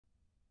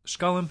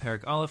Shekalim,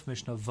 Perik Aleph,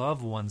 Mishnah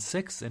Vav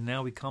 1.6, and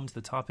now we come to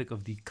the topic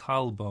of the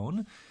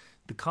kalbon.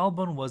 The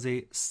kalbon was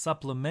a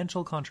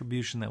supplemental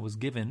contribution that was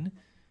given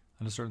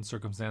under certain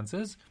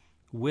circumstances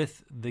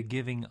with the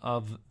giving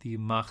of the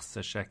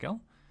machzeh shekel.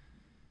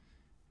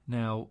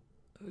 Now,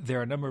 there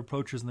are a number of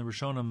approaches in the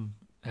Rishonim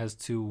as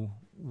to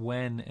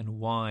when and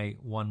why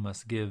one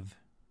must give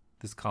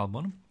this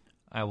kalbon.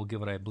 I will give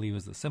what I believe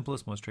is the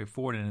simplest, most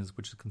straightforward, and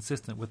which is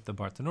consistent with the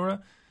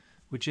Bartanura,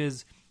 which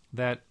is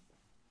that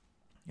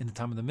in the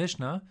time of the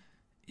Mishnah,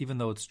 even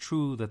though it's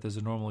true that there's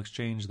a normal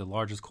exchange, the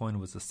largest coin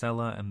was the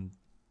sela, and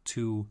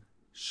 2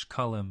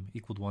 shkalim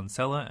equaled 1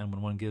 sela, and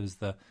when one gives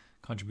the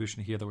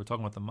contribution here that we're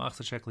talking about, the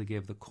machzeh shekel, he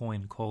gave the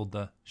coin called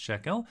the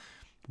shekel.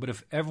 But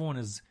if everyone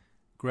is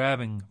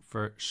grabbing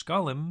for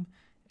shkalim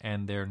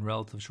and they're in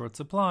relative short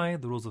supply,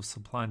 the rules of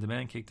supply and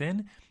demand kicked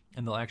in,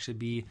 and there'll actually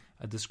be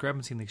a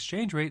discrepancy in the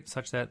exchange rate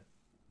such that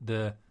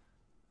the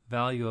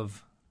value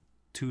of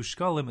 2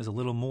 shkalim is a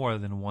little more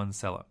than 1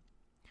 sela.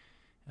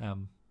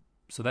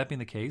 So that being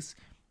the case,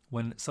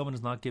 when someone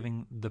is not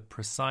giving the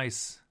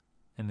precise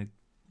and the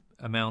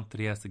amount that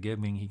he has to give,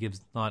 meaning he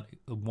gives not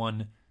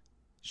 1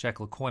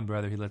 shekel coin, but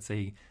rather let's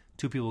say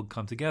 2 people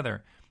come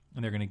together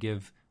and they're going to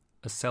give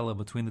a sela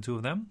between the 2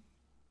 of them.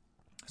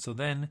 So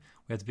then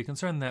we have to be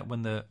concerned that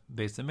when the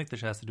Beis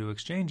HaMikdash has to do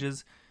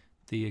exchanges,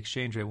 the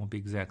exchange rate won't be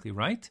exactly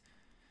right,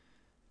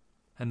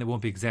 and it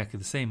won't be exactly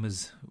the same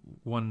as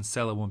 1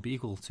 sela won't be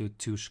equal to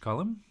 2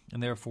 shkalim,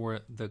 and therefore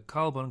the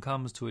kalbon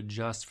comes to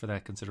adjust for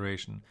that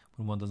consideration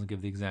when one doesn't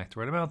give the exact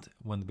right amount,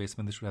 when the Beis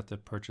HaMikdash would have to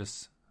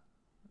purchase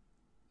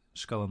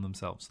shkalim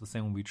themselves. So the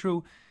same will be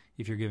true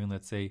if you're giving,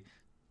 let's say,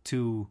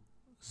 2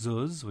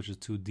 zuz, which is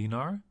 2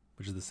 dinar,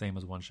 which is the same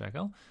as 1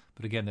 shekel,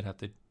 but again, they'd have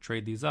to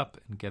trade these up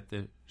and get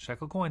the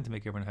shekel coin to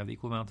make everyone have the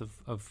equal amount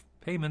of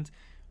payment,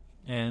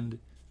 and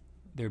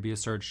there'd be a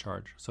surge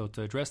charge. So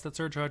to address that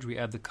surge charge, we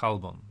add the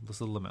kalbon, this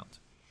little amount.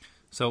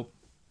 So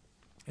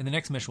in the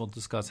next mission, we'll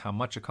discuss how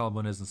much a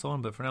kalbon is and so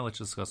on, but for now, let's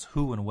discuss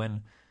who and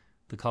when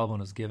the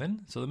kalbon is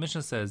given. So the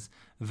Mishnah says,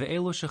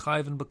 Ve'elu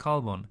shechayven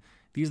b'kalbon.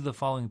 These are the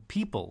following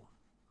people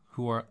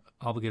who are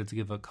obligated to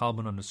give a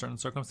kalbon under certain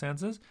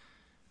circumstances.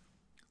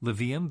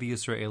 Leviim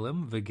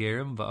v'Yisraelim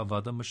v'gerim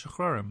v'avadim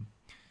v'shachrarim.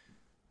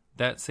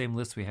 That same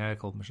list we had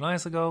called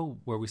Mishnayos ago,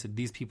 where we said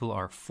these people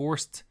are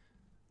forced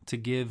to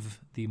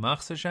give the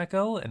machzeh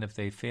shekel, and if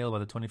they fail by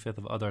the 25th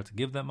of Adar to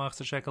give that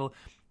machzeh shekel,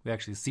 we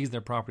actually seize their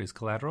property as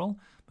collateral,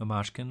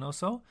 mamashkin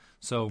also.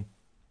 So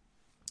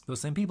those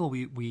same people,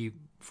 we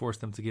force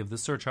them to give the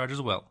surcharge as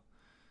well.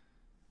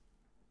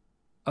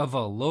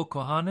 Aval lo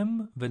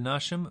kohanim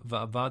v'nashim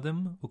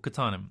v'avadim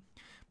u'katanim.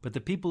 But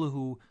the people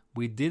who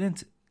we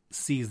didn't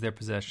seize their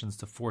possessions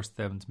to force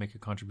them to make a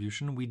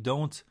contribution, we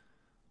don't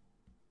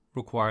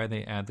require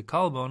they add the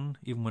kalbon,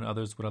 even when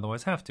others would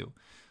otherwise have to.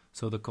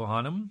 So the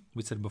kohanim,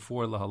 we said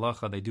before,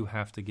 lahalacha, they do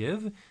have to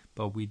give,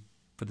 but we,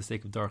 for the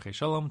sake of darchei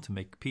shalom, to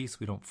make peace,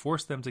 we don't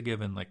force them to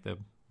give in like the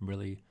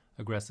really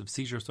aggressive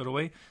seizure sort of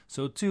way.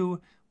 So too,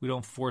 we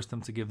don't force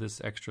them to give this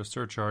extra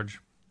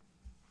surcharge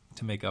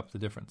to make up the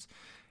difference.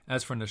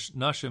 As for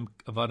nashim,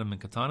 avadim,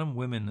 and katanim,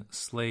 women,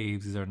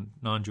 slaves, these are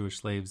non-Jewish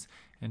slaves,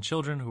 and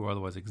children who are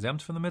otherwise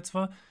exempt from the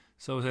mitzvah,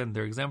 so then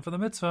they're exempt from the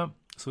mitzvah,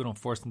 so we don't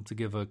force them to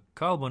give a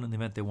kalbon in the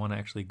event they want to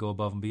actually go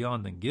above and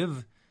beyond and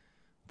give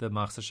the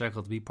machzeh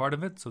shekel to be part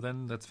of it, so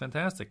then that's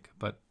fantastic,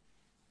 but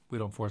we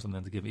don't force them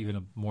then to give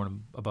even more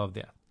above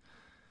that.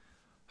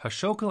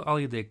 Hashokel al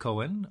yedei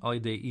kohen, al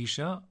yedei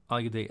isha, al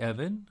yedei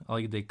evin, al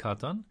yedei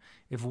katan.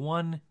 If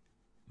one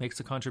makes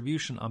a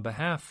contribution on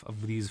behalf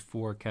of these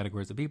 4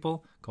 categories of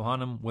people,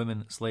 kohanim,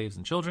 women, slaves,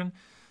 and children,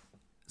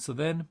 so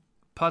then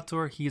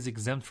patur, he is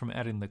exempt from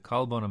adding the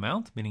kalbon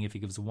amount, meaning if he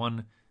gives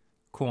 1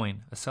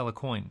 coin, a sela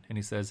coin, and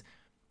he says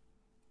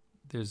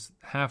there's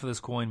half of this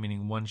coin,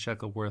 meaning 1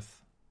 shekel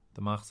worth,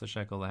 the machzeh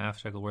shekel, the half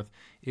shekel worth,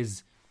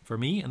 is for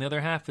me, and the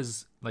other half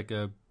is like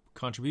a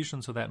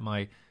contribution so that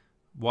my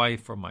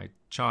wife or my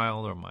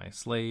child or my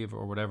slave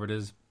or whatever it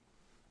is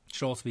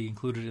should also be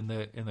included in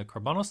the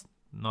karbanos,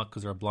 not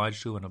because they're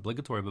obliged to and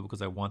obligatory, but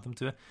because I want them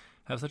to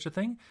have such a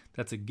thing.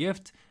 That's a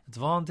gift, it's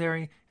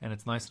voluntary, and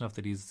it's nice enough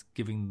that he's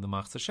giving the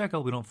machzeh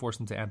shekel. We don't force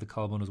him to add the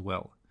kalbon as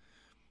well.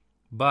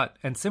 But,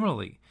 and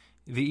similarly,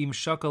 v'im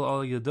shakal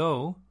al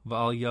yado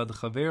v'al yad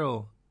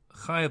chavero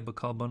chayav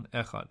b'kalbon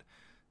echad.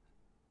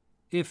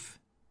 If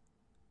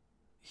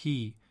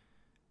he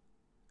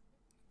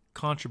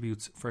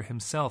contributes for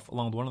himself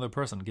along with one other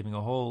person, giving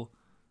a whole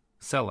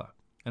sela,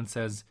 and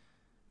says,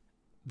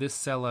 this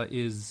sela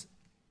is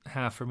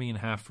half for me and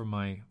half for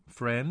my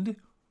friend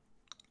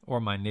or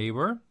my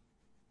neighbor.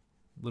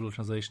 Little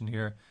translation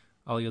here,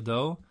 al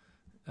yado,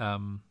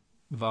 v'al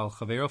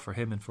chavero, for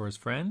him and for his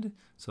friend.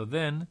 So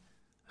then,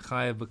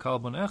 chayav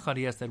b'kalbon echad,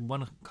 he has to add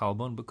 1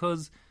 kalbon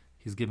because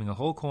he's giving a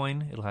whole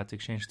coin. It'll have to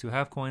exchange 2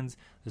 half coins.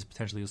 There's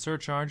potentially a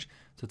surcharge.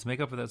 So to make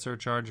up for that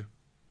surcharge,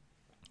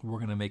 we're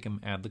going to make him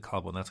add the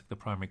kalbon. That's like the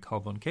primary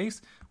kalbon case,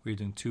 where you're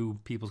doing 2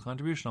 people's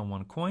contribution on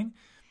 1 coin.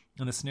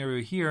 And the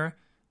scenario here,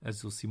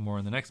 as you'll see more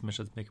in the next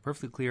Mishnah to make it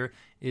perfectly clear,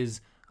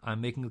 is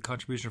I'm making a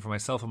contribution for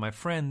myself and my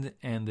friend,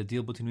 and the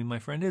deal between me and my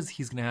friend is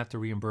he's going to have to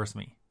reimburse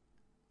me.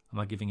 I'm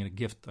not giving it a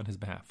gift on his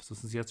behalf. So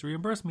since he has to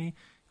reimburse me,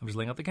 I'm just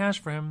laying out the cash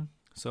for him.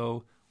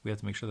 So we have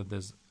to make sure that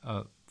there's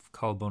a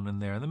kalbon in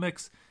there in the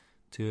mix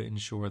to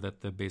ensure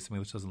that the Beis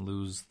Hamikdash doesn't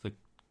lose the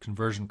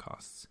conversion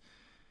costs.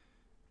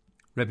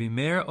 Rabbi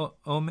Meir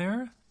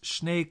Omer,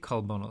 Shnei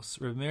kalbonos.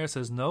 Rabbi Meir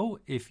says, no,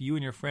 if you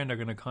and your friend are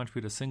going to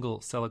contribute a single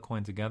sela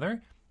coin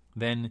together,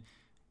 then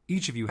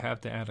each of you have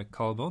to add a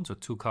kalbon, so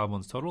 2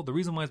 kalbons total. The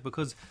reason why is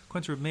because,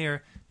 according to Rabbi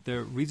Meir,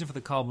 the reason for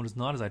the kalbon is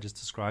not as I just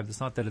described. It's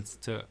not that it's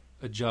to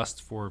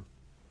adjust for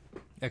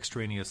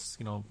extraneous,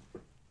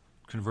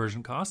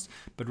 conversion costs,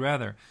 but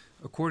rather,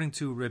 according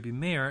to Rabbi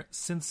Meir,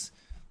 since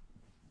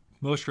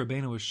Moshe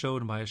Rabbeinu was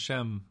shown by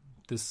Hashem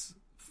this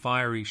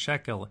fiery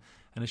shekel,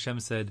 and Hashem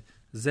said,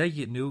 Zeh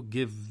Yitnu,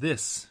 give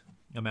this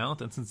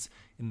amount, and since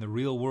in the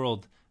real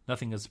world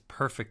nothing is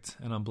perfect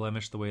and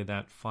unblemished the way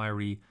that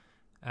fiery,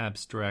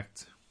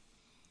 abstract,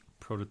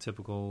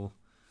 prototypical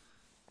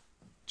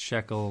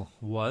shekel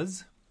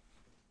was,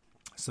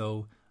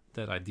 so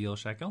that ideal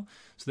shekel.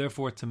 So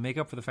therefore, to make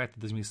up for the fact that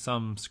there's going to be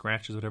some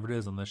scratches, whatever it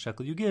is, on the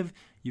shekel you give,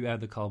 you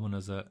add the kalbon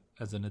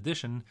as an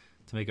addition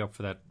to make up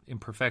for that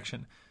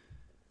imperfection.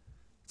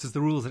 Since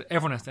the rule is that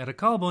everyone has to add a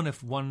kalbon,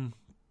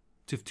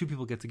 if 2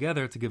 people get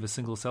together to give a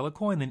single sela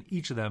coin, then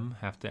each of them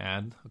have to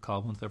add a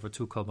kalbon, therefore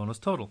 2 kalbonos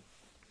total.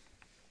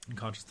 In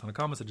contrast to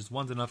Tanakama said just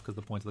one's enough because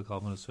the point of the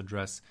kalbon is to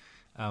address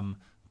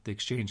the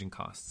exchanging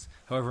costs.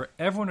 However,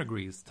 everyone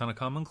agrees,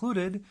 Tanakama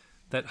included,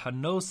 that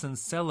hanos and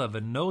sela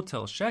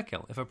v'notel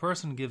shekel, if a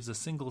person gives a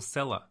single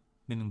sela,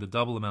 meaning the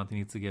double amount he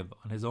needs to give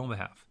on his own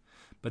behalf,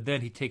 but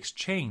then he takes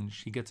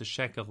change, he gets a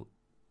shekel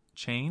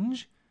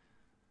change,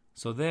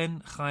 so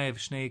then chayev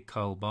shnei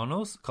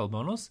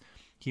kalbonos,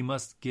 he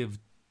must give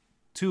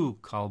 2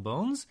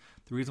 kalbons.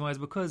 The reason why is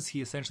because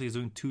he essentially is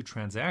doing 2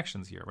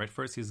 transactions here, right?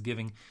 First, he's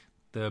giving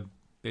the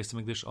Beis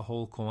Hamikdash a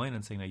whole coin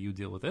and saying, now you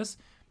deal with this,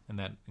 and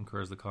that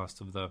incurs the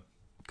cost of the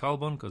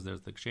kalbon because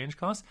there's the exchange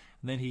cost,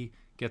 and then he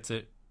gets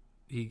it.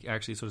 He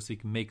actually, so to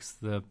speak, makes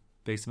the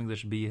Beis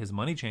Hamikdash be his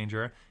money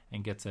changer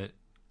and gets a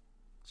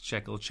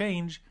shekel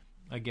change.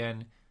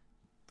 Again,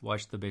 why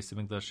should the Beis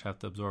Hamikdash have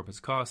to absorb the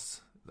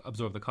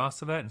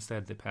costs of that?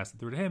 Instead, they pass it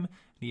through to him, and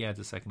he adds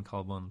a second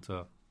kalbon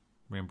to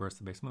reimburse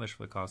the Beis Hamikdash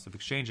for the cost of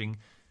exchanging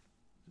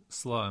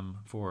slaim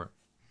for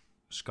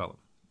shekalim.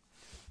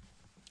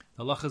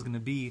 The halacha is going to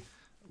be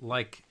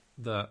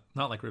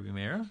not like Rabbi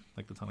Meir,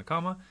 like the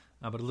Tanakama,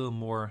 but a little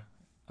more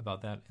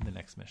about that in the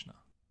next Mishnah.